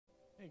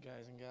Hey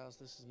guys and gals,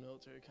 this is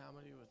Military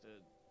Comedy with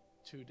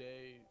a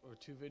two-day or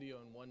two video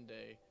in one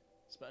day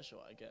special,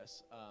 I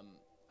guess.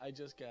 I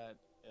just got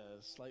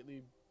a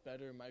slightly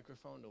better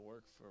microphone to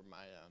work for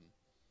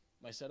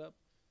my setup,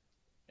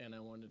 and I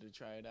wanted to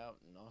try it out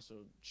and also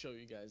show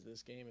you guys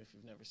this game if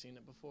you've never seen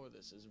it before.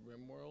 This is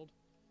Rimworld.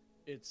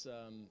 It's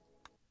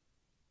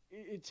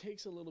it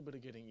takes a little bit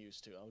of getting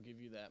used to. I'll give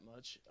you that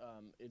much.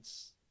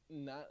 It's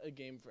not a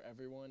game for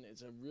everyone.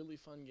 It's a really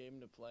fun game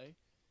to play,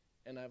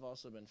 and I've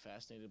also been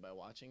fascinated by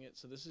watching it.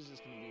 So this is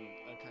just going to be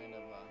a kind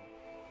of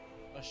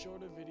a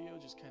shorter video,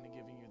 just kind of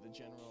giving you the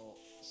general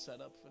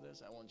setup for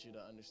this. I want you to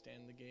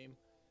understand the game,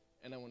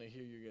 and I want to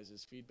hear your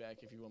guys'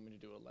 feedback if you want me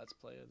to do a let's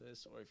play of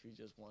this, or if you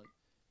just want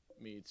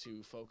me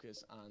to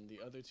focus on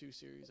the other two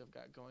series I've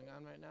got going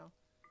on right now.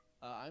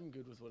 I'm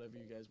good with whatever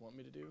you guys want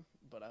me to do,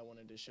 but I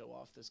wanted to show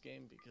off this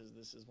game because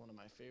this is one of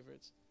my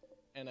favorites,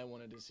 and I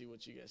wanted to see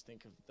what you guys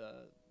think of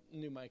the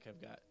new mic I've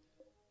got.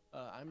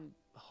 I'm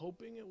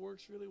hoping it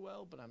works really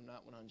well, but I'm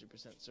not 100%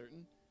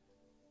 certain.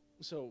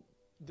 So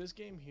this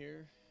game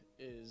here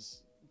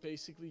is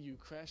basically you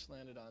crash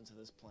landed onto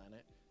this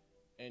planet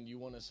and you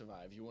want to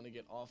survive. You want to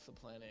get off the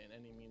planet in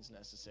any means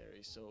necessary.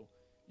 So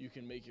you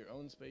can make your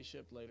own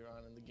spaceship later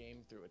on in the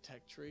game through a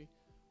tech tree,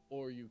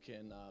 or you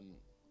can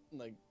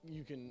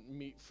you can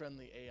meet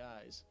friendly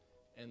AIs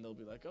and they'll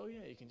be like, oh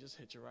yeah, you can just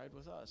hitch a ride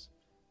with us.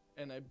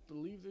 And I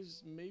believe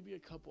there's maybe a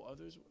couple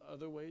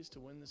other ways to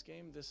win this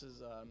game. This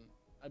is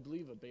I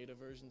believe a beta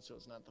version, so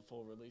it's not the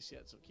full release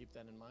yet, so keep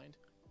that in mind.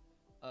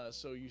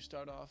 So you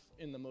start off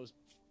in the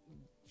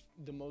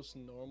most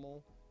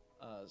normal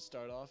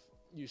start off.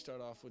 You start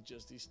off with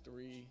just these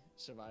 3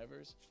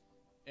 survivors,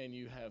 and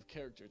you have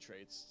character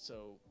traits.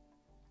 So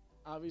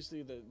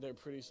obviously they're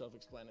pretty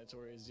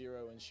self-explanatory.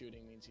 0 in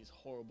shooting means he's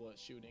horrible at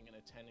shooting, and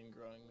a 10 in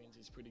growing means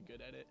he's pretty good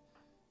at it.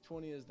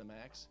 20 is the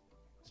max.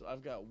 So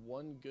I've got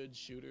 1 good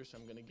shooter, so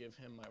I'm going to give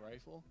him my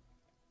rifle.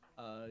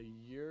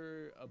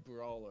 You're a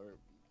brawler.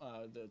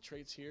 The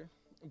traits here,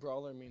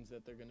 brawler means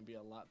that they're going to be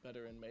a lot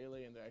better in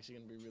melee, and they're actually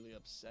going to be really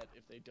upset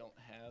if they don't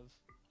have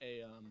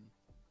a,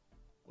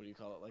 what do you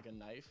call it, like a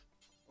knife,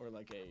 or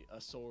like a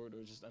sword,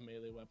 or just a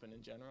melee weapon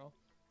in general.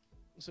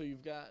 So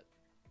you've got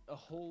a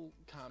whole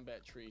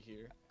combat tree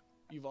here.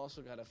 You've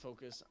also got to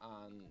focus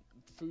on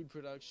food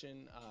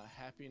production,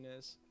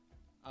 happiness.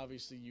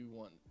 Obviously you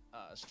want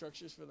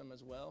structures for them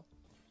as well,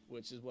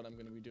 which is what I'm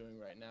going to be doing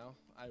right now.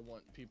 I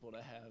want people to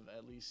have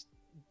at least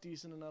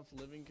decent enough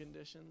living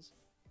conditions.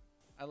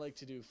 I like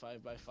to do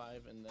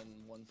 5x5 and then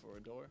 1 for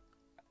a door,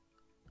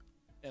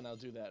 and I'll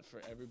do that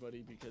for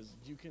everybody because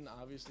you can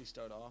obviously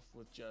start off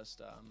with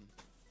just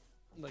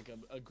like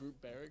a group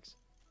barracks,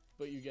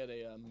 but you get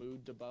a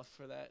mood debuff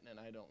for that, and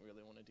I don't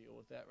really want to deal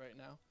with that right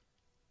now.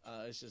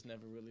 It's just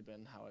never really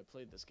been how I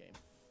played this game.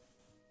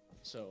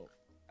 So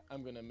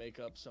I'm going to make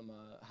up some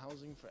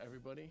housing for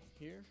everybody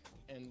here,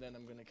 and then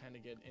I'm going to kind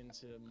of get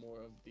into more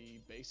of the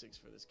basics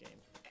for this game.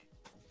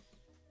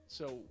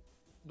 So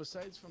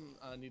besides from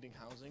needing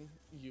housing,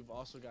 you've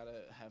also got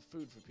to have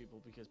food for people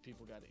because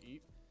people got to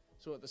eat.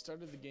 So at the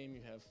start of the game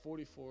you have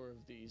 44 of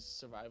these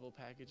survival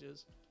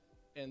packages,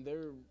 and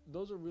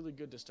those are really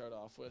good to start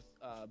off with,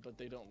 but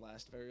they don't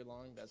last very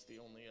long. That's the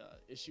only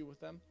issue with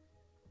them.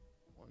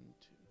 1,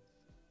 2,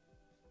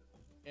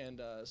 3.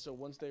 And so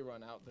once they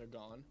run out, they're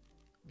gone,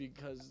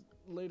 because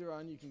later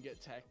on you can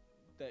get tech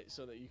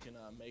so that you can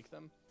make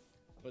them,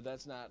 but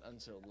that's not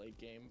until late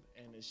game,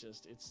 and it's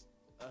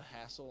a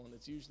hassle, and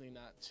it's usually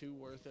not too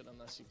worth it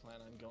unless you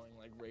plan on going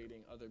like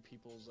raiding other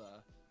people's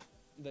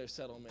their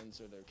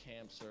settlements or their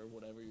camps or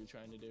whatever you're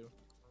trying to do.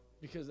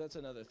 Because that's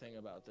another thing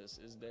about this,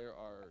 is there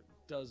are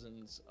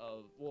dozens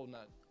of, well,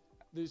 not,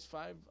 there's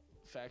 5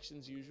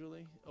 factions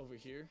usually over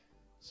here.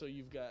 So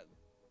you've got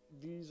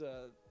these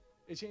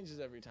it changes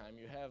every time.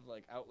 You have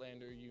like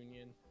Outlander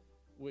Union,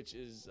 which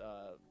is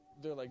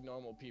they're like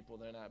normal people.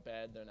 They're not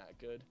bad, they're not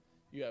good.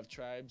 You have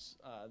tribes,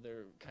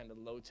 they're kind of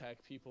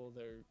low-tech people.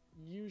 They're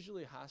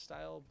usually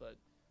hostile, but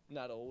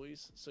not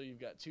always. So you've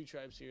got 2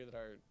 tribes here that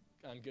are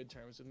on good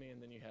terms with me,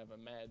 and then you have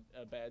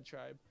a bad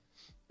tribe,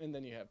 and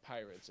then you have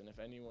pirates. And if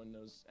anyone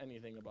knows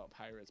anything about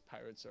pirates,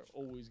 pirates are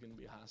always going to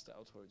be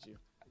hostile towards you.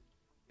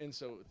 And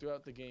so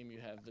throughout the game you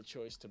have the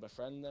choice to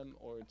befriend them,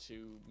 or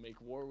to make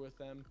war with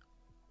them,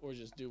 or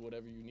just do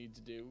whatever you need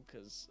to do,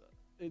 because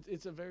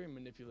it's a very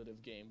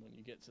manipulative game when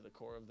you get to the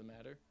core of the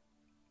matter.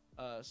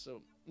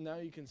 So now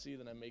you can see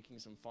that I'm making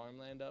some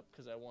farmland up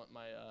because I want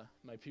my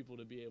my people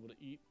to be able to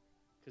eat,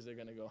 because they're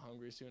gonna go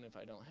hungry soon if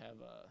I don't have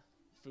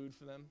food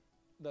for them.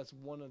 That's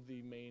one of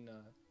the main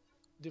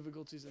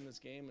difficulties in this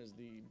game, is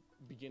the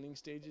beginning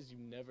stages. You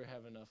never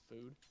have enough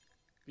food,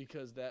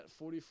 because that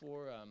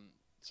 44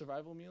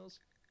 survival meals,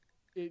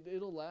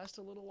 it'll last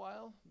a little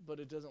while, but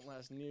it doesn't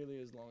last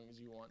nearly as long as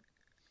you want.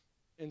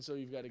 And so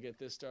you've got to get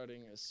this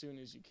starting as soon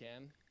as you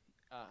can.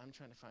 I'm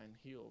trying to find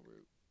heal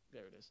root.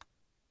 There it is.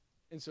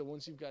 And so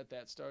once you've got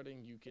that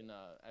starting, you can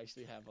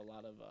actually have a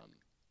lot of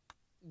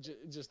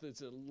just it's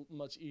a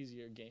much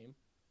easier game.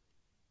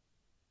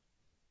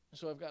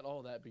 So I've got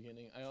all that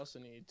beginning. I also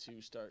need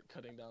to start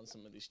cutting down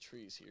some of these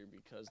trees here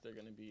because they're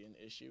going to be an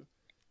issue.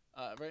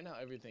 Right now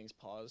everything's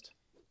paused,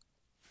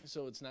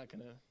 so it's not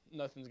gonna,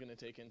 nothing's gonna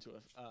take into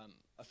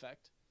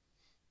effect.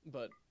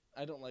 But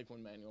I don't like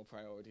when manual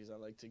priorities. I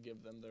like to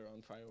give them their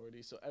own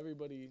priority. So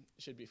everybody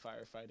should be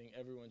firefighting.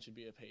 Everyone should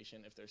be a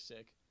patient if they're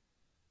sick.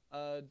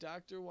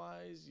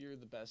 Doctor-wise, you're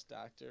the best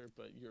doctor,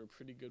 but you're a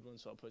pretty good one,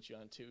 so I'll put you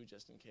on 2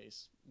 just in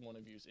case one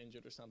of you's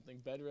injured or something.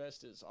 Bed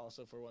rest is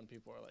also for when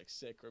people are like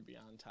sick or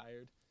beyond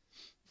tired.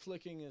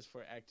 Flicking is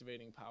for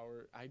activating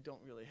power. I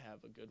don't really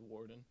have a good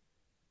warden,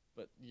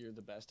 but you're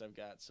the best I've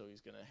got, so he's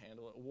gonna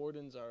handle it.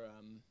 Wardens are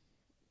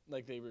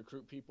like they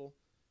recruit people,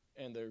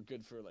 and they're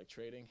good for like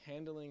trading.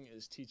 Handling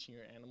is teaching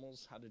your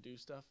animals how to do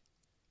stuff.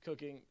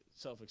 Cooking,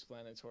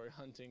 self-explanatory.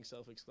 Hunting,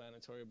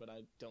 self-explanatory, but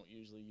I don't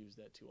usually use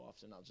that too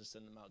often. I'll just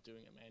send them out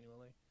doing it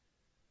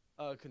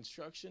manually.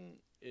 Construction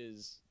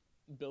is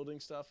building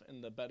stuff,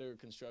 and the better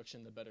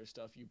construction, the better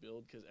stuff you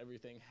build, because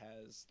everything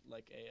has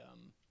like a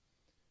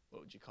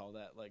what would you call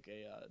that? Like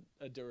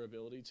a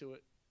durability to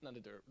it, not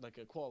like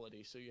a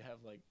quality. So you have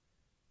like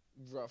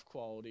rough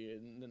quality,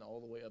 and then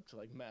all the way up to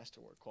like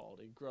masterwork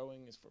quality.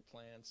 Growing is for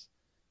plants.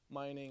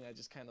 Mining, I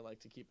just kind of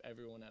like to keep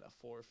everyone at a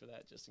 4 for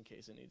that, just in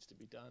case it needs to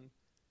be done.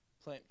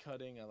 Plant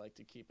cutting, I like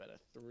to keep at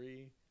a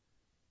 3.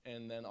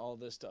 And then all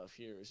this stuff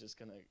here is just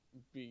going to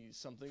be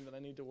something that I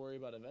need to worry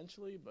about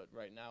eventually, but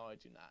right now I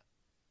do not.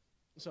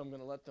 So I'm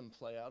going to let them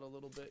play out a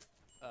little bit.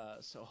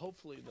 So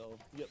hopefully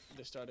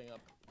they're starting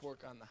up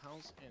work on the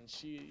house, and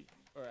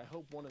I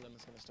hope one of them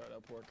is going to start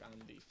up work on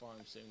the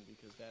farm soon,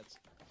 because that's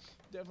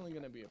definitely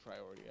going to be a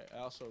priority. I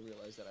also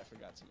realized that I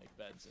forgot to make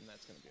beds, and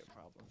that's going to be a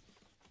problem.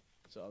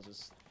 So I'll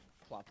just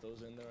plop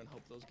those in there and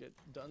hope those get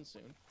done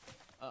soon.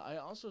 I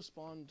also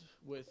spawned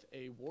with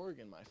a warg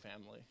in my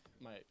family.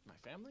 My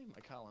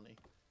colony.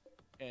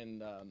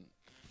 And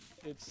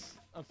it's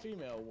a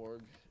female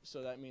warg,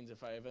 so that means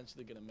if I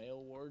eventually get a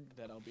male warg,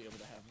 that I'll be able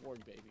to have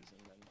warg babies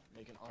and then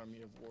make an army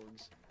of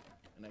wargs.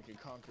 And I could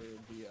conquer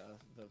the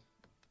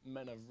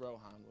men of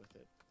Rohan with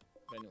it.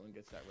 If anyone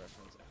gets that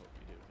reference, I hope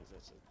you do,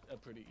 because it's a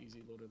pretty easy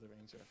Lord of the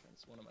Rings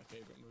reference. One of my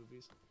favorite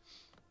movies.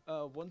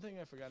 One thing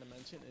I forgot to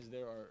mention is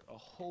there are a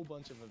whole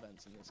bunch of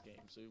events in this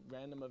game. So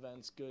random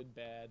events, good,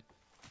 bad,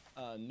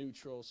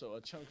 neutral. So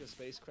a chunk of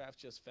spacecraft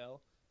just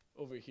fell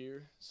over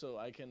here, so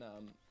I can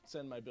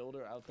send my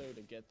builder out there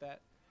to get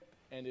that,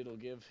 and it'll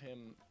give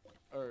him,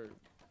 or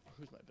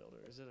who's my builder?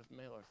 Is it a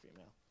male or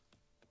female?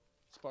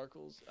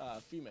 Sparkles,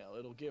 female.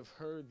 It'll give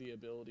her the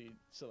ability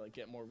to like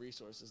get more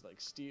resources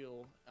like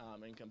steel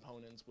and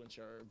components, which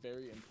are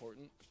very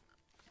important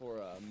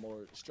for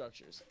more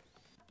structures.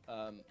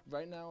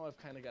 Right now I've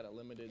kind of got it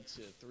limited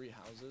to 3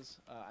 houses.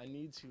 I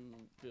need to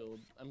build,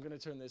 I'm going to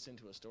turn this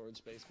into a storage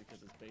space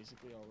because it's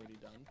basically already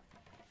done.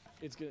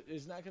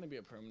 It's not going to be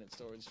a permanent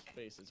storage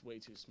space, it's way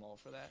too small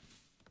for that,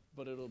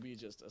 but it'll be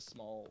just a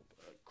small,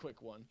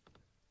 quick one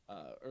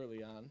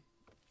early on.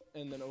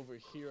 And then over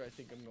here I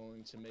think I'm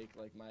going to make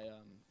like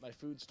my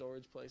food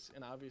storage place,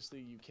 and obviously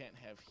you can't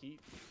have heat,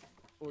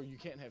 or you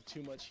can't have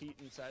too much heat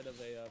inside of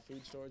a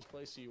food storage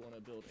place, so you want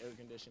to build air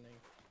conditioning.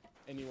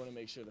 And you want to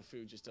make sure the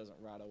food just doesn't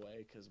rot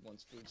away, because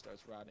once food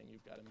starts rotting,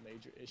 you've got a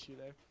major issue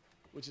there.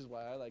 Which is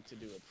why I like to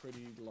do a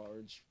pretty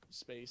large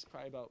space,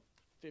 probably about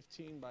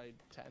 15 by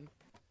 10.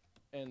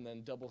 And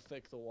then double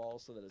thick the wall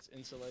so that it's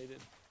insulated.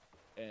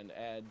 And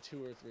add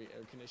 2 or 3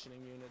 air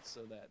conditioning units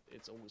so that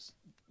it's always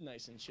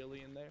nice and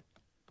chilly in there.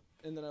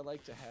 And then I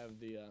like to have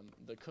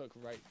the cook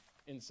right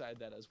inside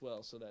that as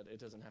well, so that it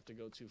doesn't have to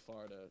go too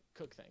far to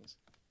cook things.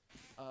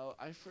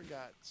 I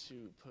forgot to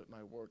put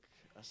my work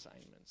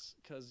assignments,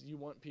 because you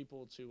want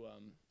people to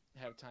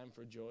have time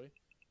for joy.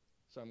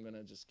 So I'm going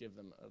to just give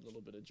them a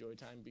little bit of joy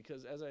time,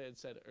 because as I had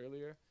said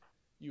earlier,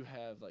 you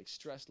have like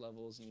stress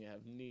levels and you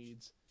have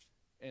needs.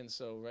 And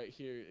so right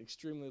here,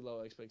 extremely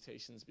low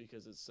expectations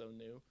because it's so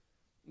new.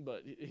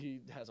 But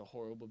he has a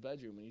horrible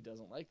bedroom and he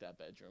doesn't like that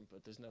bedroom,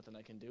 but there's nothing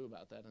I can do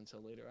about that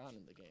until later on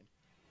in the game.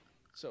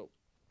 So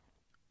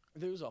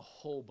there's a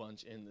whole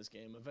bunch in this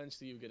game.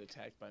 Eventually you get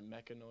attacked by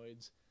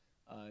mechanoids.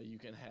 You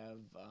can have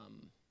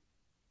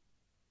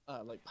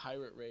like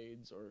pirate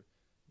raids or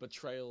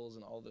betrayals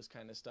and all this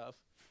kind of stuff.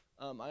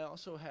 I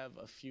also have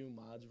a few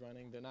mods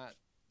running. They're not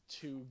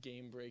too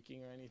game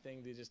breaking or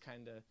anything. They just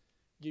kind of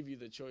give you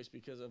the choice,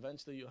 because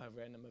eventually you'll have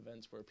random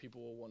events where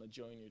people will want to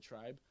join your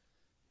tribe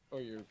or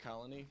your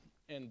colony,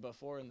 and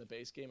before in the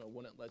base game it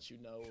wouldn't let you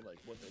know like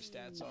what their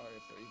stats are,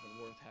 if they're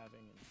even worth having,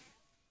 and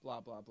blah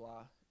blah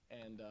blah.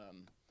 And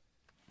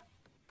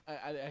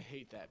I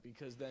hate that,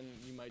 because then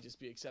you might just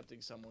be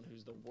accepting someone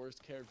who's the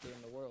worst character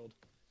in the world,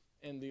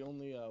 and the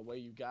only way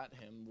you got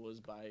him was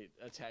by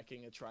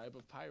attacking a tribe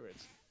of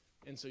pirates.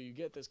 And so you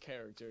get this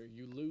character,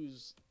 you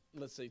lose,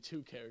 let's say,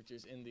 2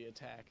 characters in the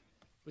attack,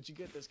 but you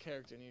get this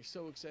character and you're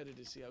so excited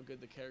to see how good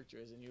the character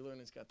is, and you learn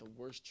it's got the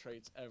worst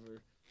traits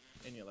ever,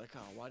 and you're like,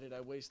 oh, why did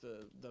I waste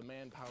the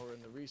manpower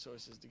and the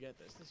resources to get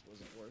this? This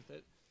wasn't worth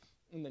it.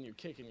 And then you're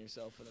kicking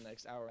yourself for the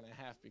next hour and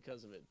a half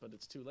because of it, but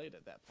it's too late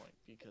at that point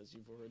because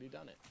you've already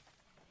done it.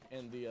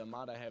 And the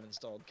mod I have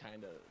installed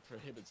kind of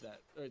prohibits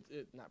that, or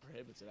it not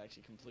prohibits, it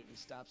actually completely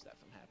stops that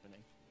from happening,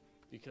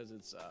 because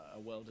it's a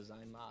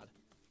well-designed mod.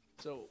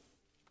 So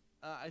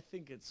I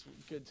think it's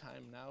a good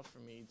time now for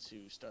me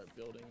to start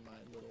building my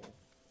little.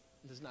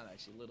 This is not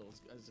actually little.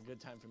 It's a good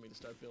time for me to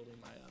start building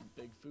my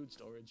big food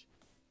storage.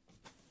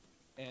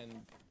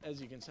 And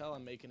as you can tell,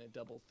 I'm making it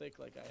double thick,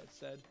 like I had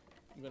said.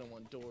 I'm gonna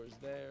want doors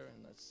there,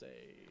 and let's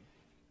say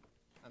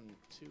I'm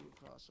 2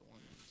 across, so 1,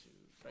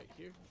 2, right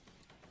here.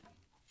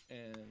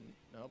 And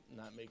nope,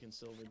 not making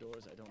silver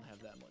doors. I don't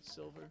have that much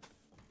silver.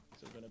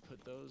 So I'm gonna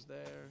put those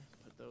there,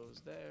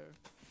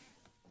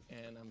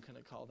 and I'm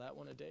gonna call that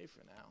one a day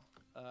for now.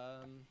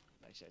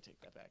 Actually, I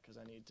take that back because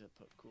I need to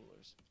put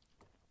coolers.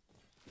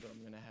 So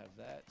I'm gonna have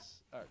that,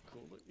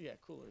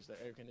 coolers,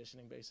 the air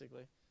conditioning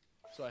basically.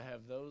 So I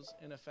have those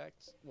in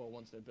effect. Well,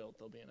 once they're built,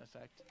 they'll be in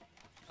effect.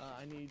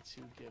 I need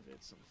to give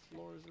it some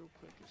floors real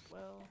quick as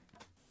well,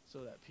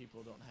 so that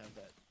people don't have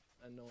that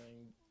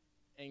annoying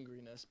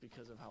angriness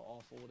because of how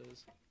awful it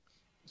is.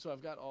 So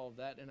I've got all of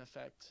that in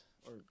effect,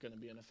 or gonna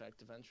be in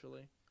effect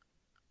eventually.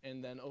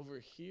 And then over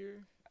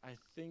here, I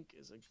think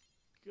is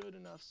a good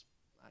enough.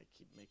 I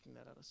keep making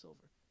that out of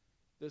silver.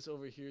 This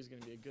over here is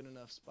going to be a good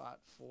enough spot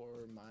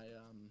for my,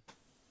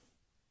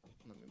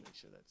 let me make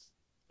sure that's,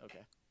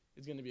 okay.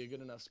 It's going to be a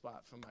good enough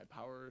spot for my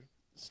power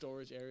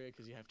storage area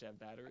because you have to have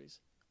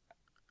batteries.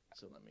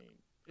 So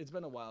it's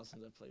been a while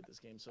since I've played this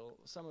game, so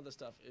some of the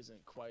stuff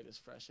isn't quite as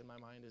fresh in my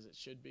mind as it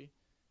should be.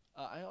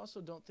 I also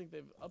don't think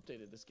they've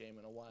updated this game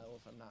in a while,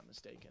 if I'm not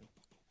mistaken.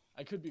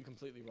 I could be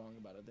completely wrong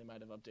about it. They might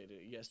have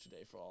updated it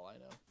yesterday for all I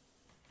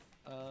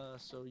know.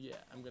 So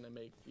yeah, I'm going to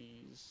make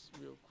these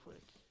real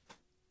quick.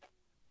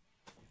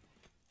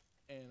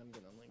 And I'm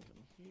going to link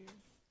them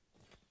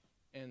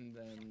here. And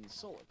then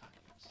solar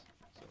panels.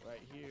 So right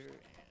here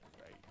and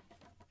right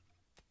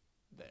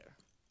there.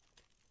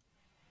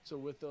 So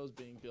with those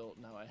being built,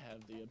 now I have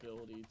the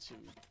ability to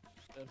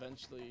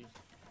eventually,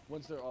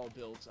 once they're all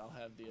built, I'll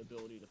have the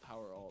ability to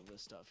power all of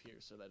this stuff here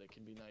so that it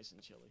can be nice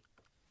and chilly.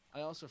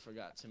 I also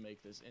forgot to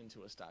make this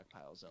into a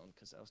stockpile zone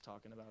because I was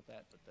talking about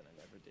that, but then I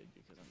never did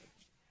because I'm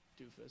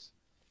a doofus.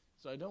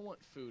 So I don't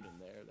want food in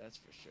there, that's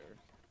for sure.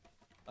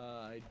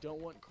 I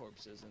don't want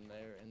corpses in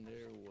there, and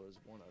there was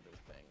one other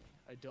thing.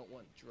 I don't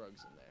want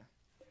drugs in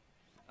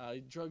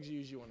there. Drugs you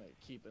usually want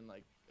to keep in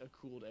like a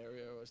cooled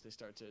area or else they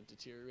start to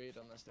deteriorate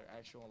unless they're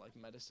actual like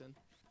medicine.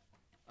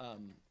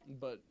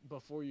 But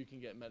before you can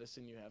get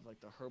medicine, you have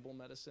like the herbal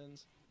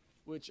medicines,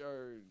 which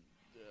are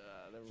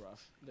they're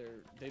rough.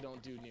 They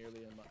don't do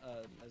nearly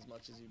as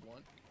much as you'd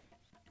want,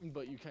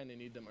 but you kind of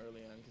need them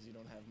early on because you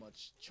don't have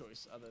much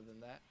choice other than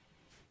that.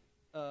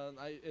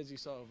 As you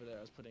saw over there,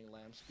 I was putting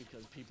lamps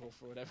because people,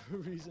 for whatever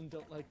reason,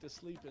 don't like to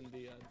sleep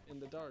in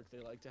the dark.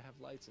 They like to have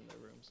lights in their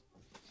rooms.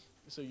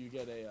 So you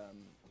get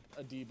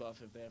a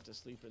debuff if they have to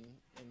sleep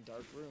in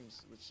dark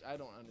rooms, which I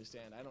don't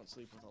understand. I don't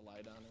sleep with a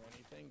light on or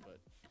anything, but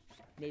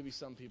maybe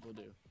some people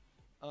do.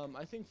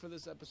 I think for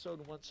this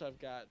episode, once I've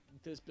got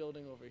this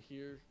building over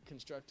here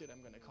constructed,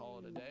 I'm going to call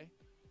it a day.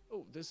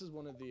 Oh, this is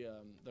one of the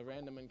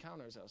random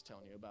encounters I was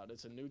telling you about.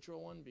 It's a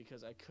neutral one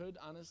because I could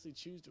honestly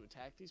choose to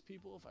attack these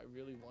people if I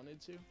really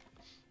wanted to.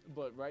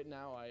 But right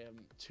now I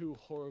am too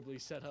horribly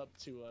set up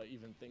to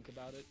even think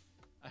about it.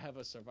 I have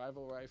a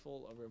survival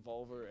rifle, a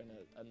revolver, and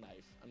a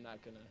knife. I'm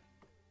not going to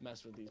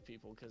mess with these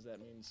people because that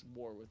means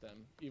war with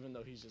them, even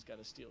though he's just got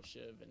a steel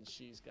shiv and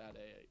he's got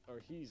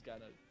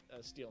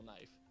a steel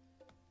knife.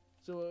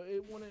 So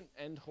it wouldn't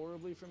end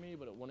horribly for me,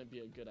 but it wouldn't be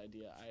a good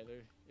idea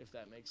either, if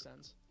that makes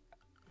sense.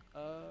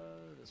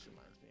 This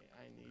reminds me,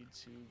 I need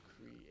to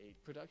create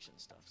production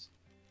stuffs.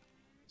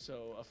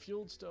 So a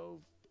fueled stove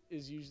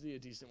is usually a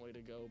decent way to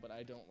go, but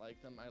I don't like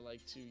them. I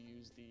like to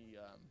use the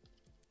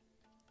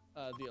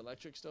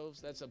electric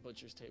stoves. That's a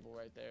butcher's table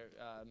right there.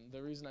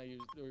 The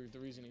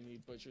reason you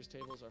need butcher's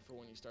tables are for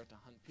when you start to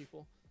hunt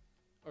people.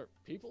 Or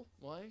people?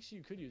 Well, actually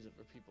you could use it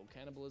for people.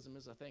 Cannibalism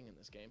is a thing in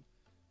this game.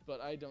 But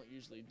I don't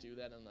usually do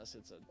that unless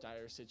it's a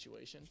dire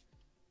situation.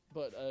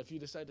 But if you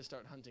decide to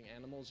start hunting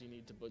animals, you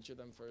need to butcher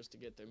them first to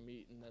get their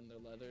meat and then their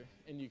leather.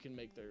 And you can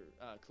make their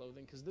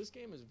clothing, because this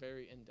game is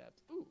very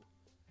in-depth. Ooh!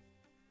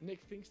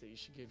 Nick thinks that you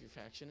should give your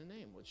faction a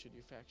name. What should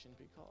your faction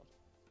be called?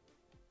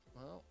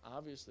 Well,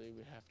 obviously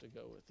we have to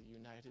go with the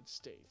United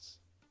States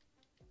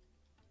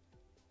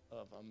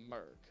of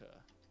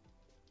America.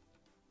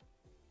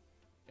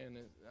 And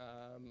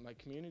my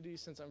community,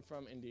 since I'm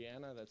from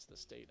Indiana, that's the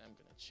state I'm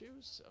going to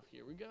choose. So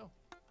here we go.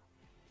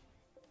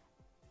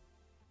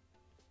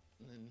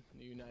 And then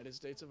the United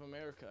States of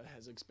America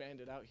has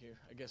expanded out here.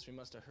 I guess we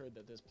must have heard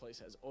that this place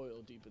has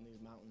oil deep in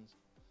these mountains.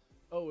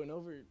 Oh, and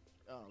oh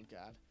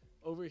god.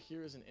 Over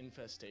here is an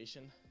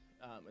infestation.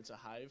 It's a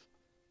hive.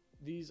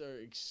 These are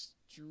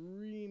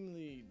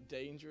extremely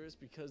dangerous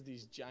because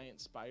these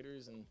giant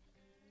spiders and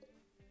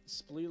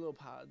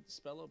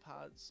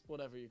spelopods,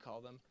 whatever you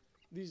call them,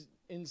 these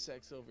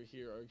insects over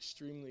here are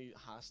extremely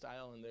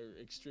hostile and they're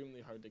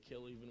extremely hard to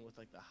kill even with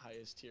like the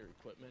highest tier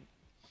equipment.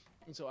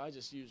 And so I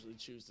just usually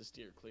choose to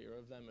steer clear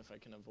of them if I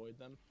can avoid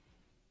them.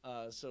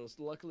 So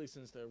luckily,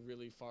 since they're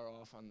really far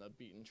off on the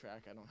beaten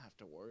track, I don't have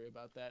to worry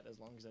about that as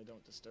long as I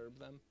don't disturb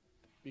them.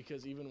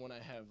 because even when I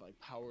have like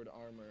powered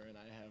armor and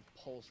I have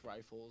pulse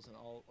rifles and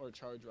all, or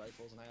charge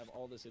rifles, and I have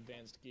all this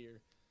advanced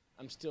gear,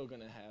 I'm still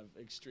gonna have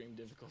extreme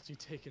difficulty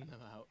taking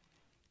them out.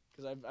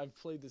 Because I've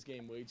played this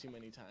game way too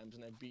many times,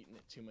 and I've beaten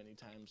it too many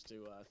times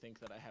to think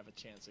that I have a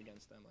chance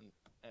against them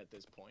at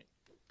this point.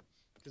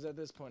 Because at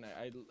this point,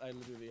 I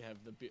literally have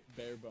the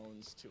bare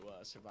bones to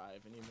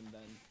survive, and even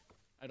then,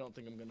 I don't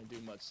think I'm going to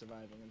do much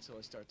surviving until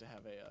I start to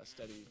have a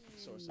steady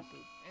source of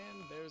food.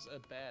 And there's a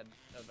bad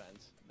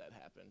event that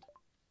happened.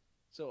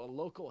 So a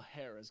local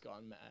hare has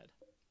gone mad.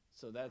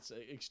 So that's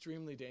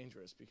extremely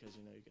dangerous, because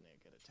you know you're going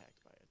to get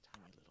attacked by a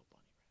tiny little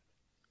bunny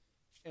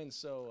rabbit. And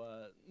so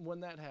when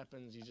that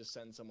happens, you just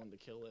send someone to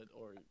kill it,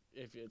 or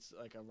if it's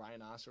like a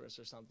rhinoceros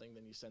or something,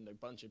 then you send a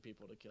bunch of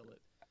people to kill it.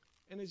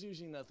 And it's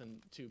usually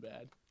nothing too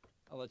bad.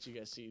 I'll let you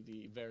guys see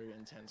the very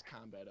intense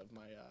combat of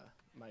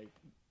my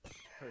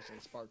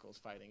person, Sparkles,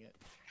 fighting it.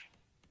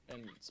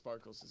 And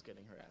Sparkles is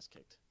getting her ass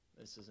kicked.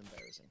 This is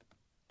embarrassing.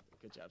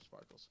 Good job,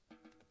 Sparkles.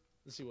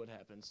 Let's see what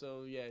happens.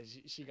 So, yeah,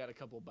 she got a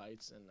couple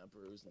bites and a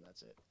bruise, and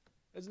that's it.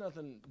 It's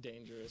nothing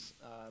dangerous.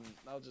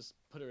 I'll just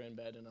put her in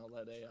bed, and I'll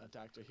let a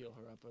doctor heal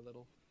her up a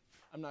little.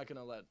 I'm not going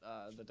to let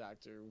the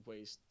doctor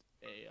waste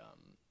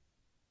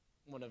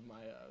one of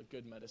my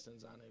good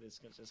medicines on it. It's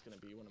just going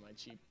to be one of my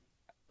cheap...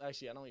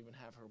 Actually, I don't even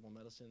have herbal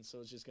medicine, so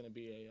it's just going to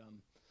be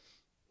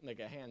like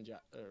a hand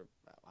job, or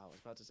I was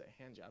about to say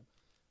hand job,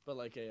 but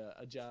like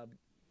a job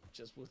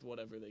just with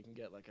whatever they can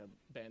get, like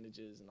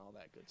bandages and all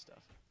that good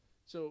stuff.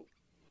 So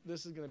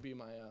this is going to be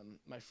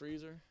my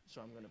freezer,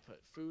 so I'm going to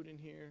put food in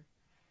here,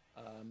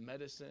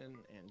 medicine,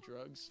 and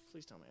drugs.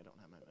 Please tell me I don't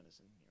have my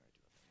medicine here. I do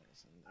have my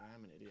medicine.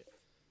 I'm an idiot.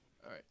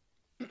 All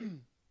right.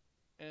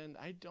 And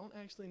I don't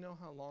actually know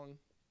how long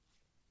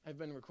I've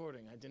been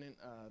recording. I didn't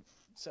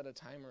set a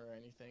timer or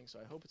anything, so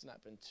I hope it's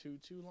not been too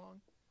long.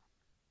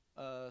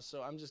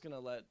 So I'm just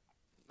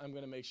I'm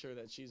gonna make sure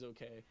that she's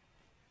okay,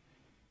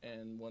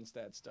 and once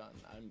that's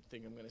done, I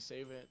think I'm gonna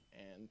save it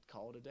and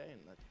call it a day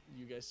and let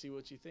you guys see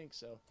what you think.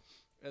 So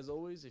as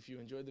always, if you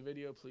enjoyed the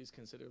video, please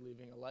consider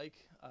leaving a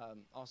like.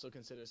 Also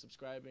consider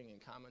subscribing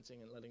and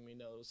commenting and letting me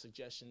know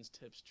suggestions,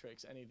 tips,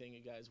 tricks, anything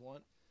you guys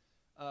want.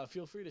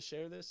 Feel free to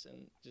share this,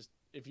 and just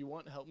if you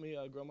want, help me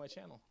grow my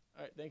channel.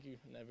 Alright, thank you,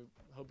 and I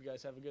hope you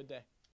guys have a good day.